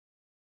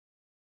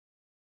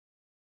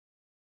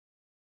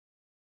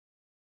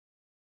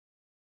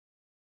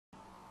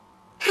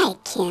Hi,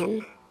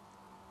 Kim.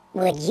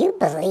 Would you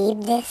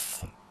believe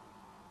this?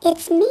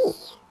 It's me,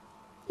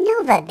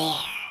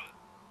 NovaBear.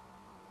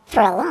 For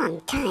a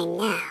long time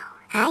now,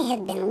 I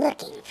have been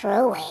looking for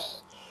a way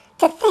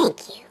to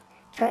thank you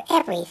for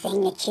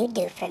everything that you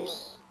do for me.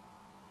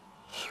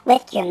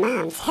 With your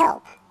mom's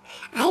help,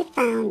 I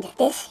found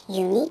this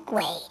unique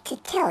way to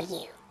tell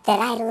you that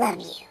I love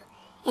you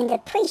and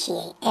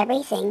appreciate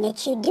everything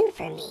that you do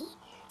for me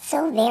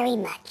so very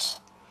much,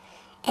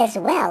 as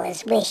well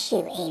as wish you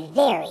a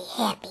very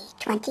happy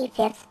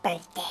 25th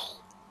birthday.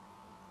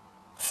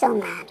 So,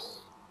 Mommy,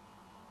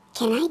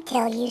 can I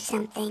tell you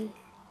something?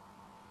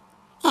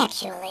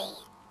 Actually,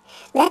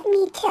 let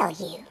me tell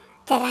you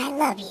that I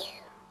love you.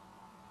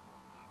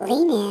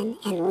 Lean in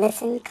and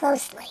listen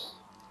closely.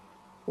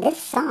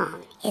 This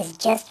song is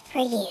just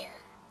for you.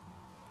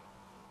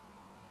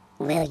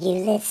 Will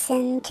you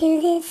listen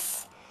to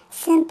this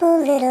simple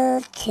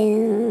little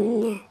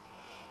tune?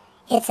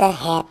 It's a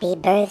happy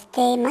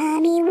birthday,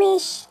 Mommy,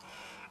 wish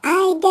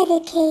I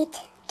dedicate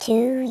to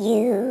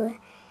you.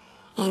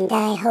 And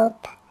I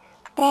hope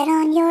that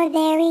on your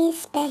very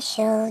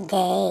special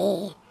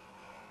day,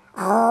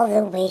 all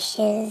the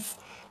wishes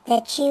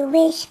that you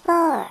wish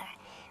for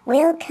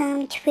will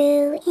come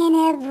true in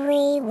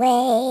every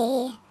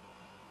way.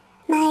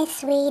 My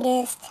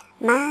sweetest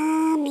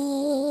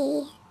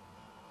Mommy,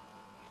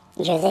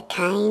 you're the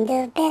kind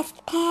of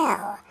best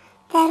pal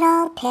that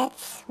all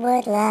pets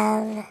would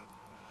love.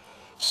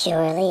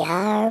 Surely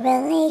our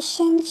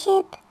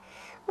relationship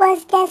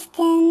was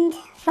destined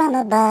from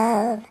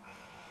above.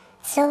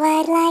 So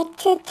I'd like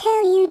to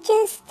tell you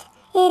just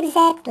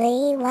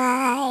exactly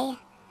why.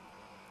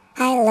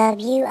 I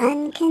love you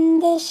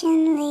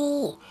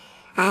unconditionally.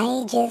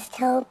 I just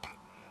hope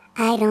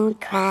I don't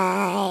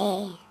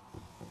cry.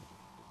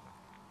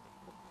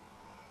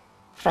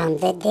 From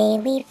the day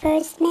we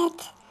first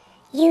met,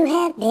 you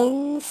have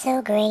been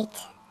so great.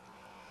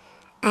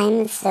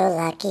 I'm so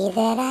lucky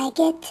that I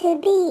get to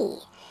be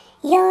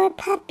your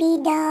puppy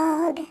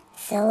dog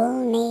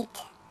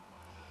soulmate.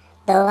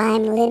 Though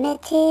I'm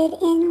limited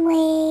in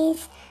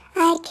ways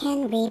I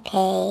can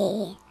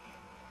repay,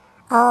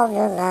 all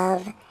the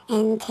love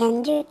and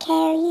tender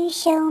care you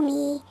show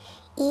me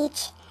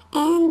each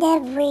and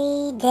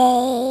every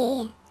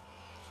day.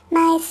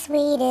 My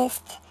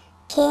sweetest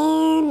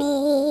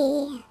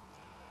Kimmy,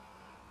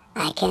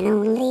 I can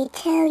only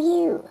tell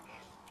you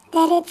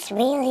that it's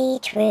really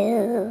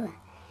true.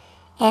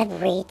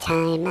 Every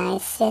time I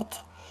sit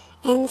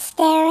and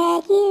stare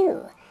at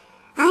you,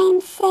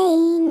 I'm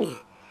saying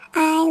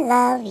I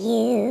love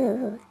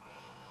you.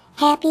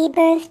 Happy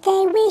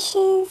birthday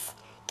wishes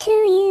to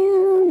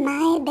you,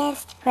 my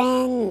best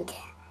friend.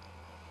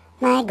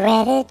 My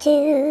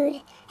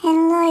gratitude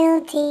and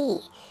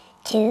loyalty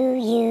to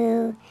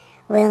you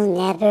will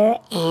never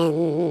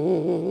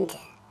end.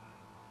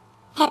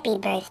 Happy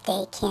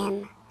birthday,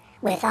 Kim,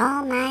 with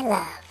all my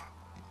love.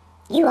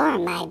 You are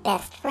my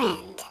best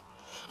friend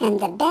and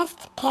the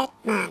best pet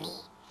mommy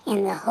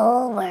in the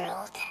whole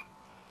world.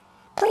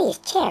 Please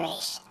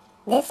cherish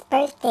this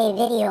birthday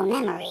video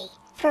memory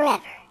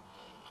forever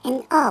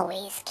and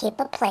always keep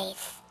a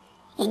place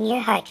in your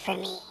heart for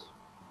me.